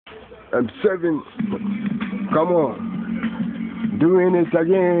M7, come on. Doing it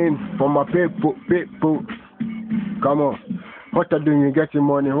again for my people. Come on. What are you doing? You getting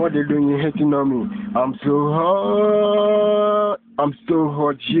money. What are you doing? You hating on me. I'm so hot. I'm so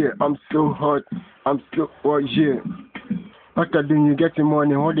hot, yeah. I'm so hot. I'm so hot, yeah. What are you doing? You getting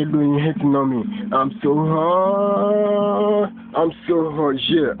money. What are you doing? You hating on me. I'm so hot. I'm so hot,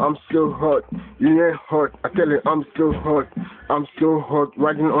 yeah. I'm so hot. You ain't hot. I tell you, I'm so hot. I'm so hot.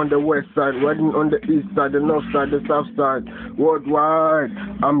 Riding on the west side, riding on the east side, the north side, the south side, worldwide.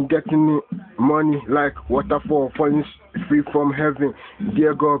 I'm getting money like waterfall falling free from heaven.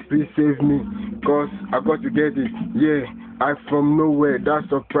 Dear God, please save me, cause I got to get it. Yeah, I from nowhere. That's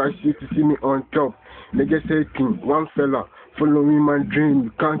surprise you to see me on top. Niggas hating, one fella following my dream.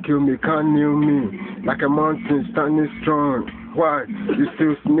 You can't kill me, can't kneel me. Like a mountain standing strong. Why? You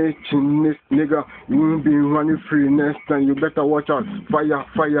still snitching, this nigga. You won't be running free next time. You better watch out. Fire,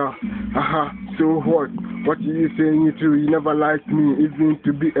 fire. Haha, so hot. What are you saying you do? You never liked me, even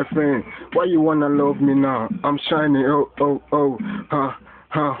to be a friend. Why you wanna love me now? I'm shining. Oh.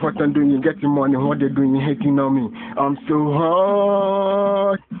 What I'm doing? You getting money. What they doing? You hating on me. I'm so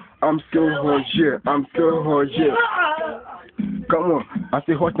hot. I'm so hot, yeah. I'm so hot, yeah. Come on. I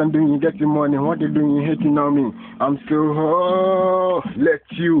say what I'm doing, you getting money. What they doing, you hating on me. I'm so hot. Let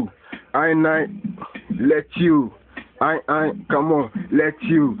you. I let you. Come on, let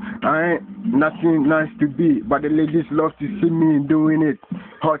you. I ain't nothing nice to be, but the ladies love to see me doing it.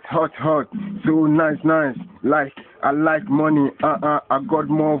 Hot. So nice. Like, I like money. I got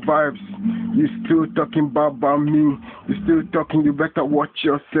more vibes. You still talking about me. You still talking, you better watch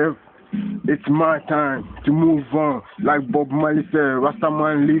yourself. It's my time to move on. Like Bob Marley said,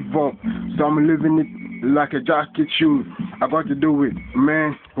 Rastaman live on. So I'm living it like a jacket shoe. I got to do it.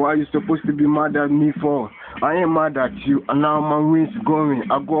 Man, what are you supposed to be mad at me for? I ain't mad at you, and now my wings going.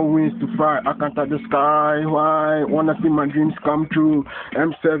 I got wings to fly. I can't touch the sky. Why? Wanna see my dreams come true.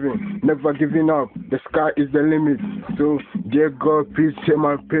 M7, never giving up. The sky is the limit. So, dear God, please hear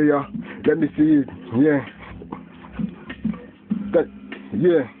my prayer. Let me see it. Yeah.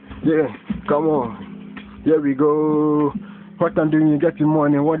 Come on. Here we go. What I'm doing, you getting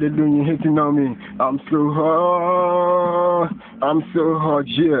money. What they doing, you hating on me. I'm so hot. I'm so hot,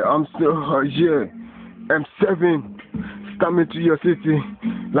 yeah. I'm so hot, yeah. M7, coming to your city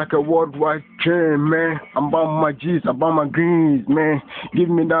like a worldwide train, man. I'm about my G's, about my greens, man. Give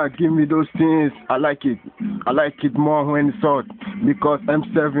me that, give me those things. I like it more when it's hot. Because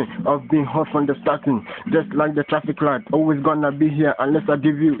M7, I've been hot from the starting. Just like the traffic light, always gonna be here unless I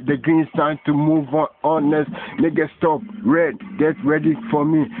give you the green sign to move on. Honest, nigga, stop, red, get ready for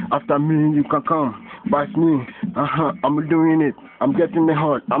me. After me, you can come. But me, I'm doing it. I'm getting it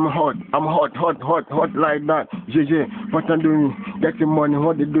hot. I'm hot like that. Yeah. What I'm doing, getting money.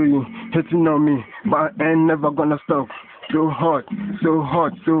 What they doing, hating on me, but I ain't never gonna stop. So hot.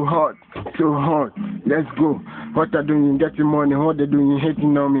 Let's go. What I'm doing, getting money. What they doing,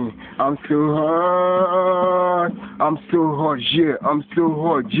 hating on me. I'm so hot. Yeah. I'm so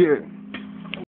hot. Yeah.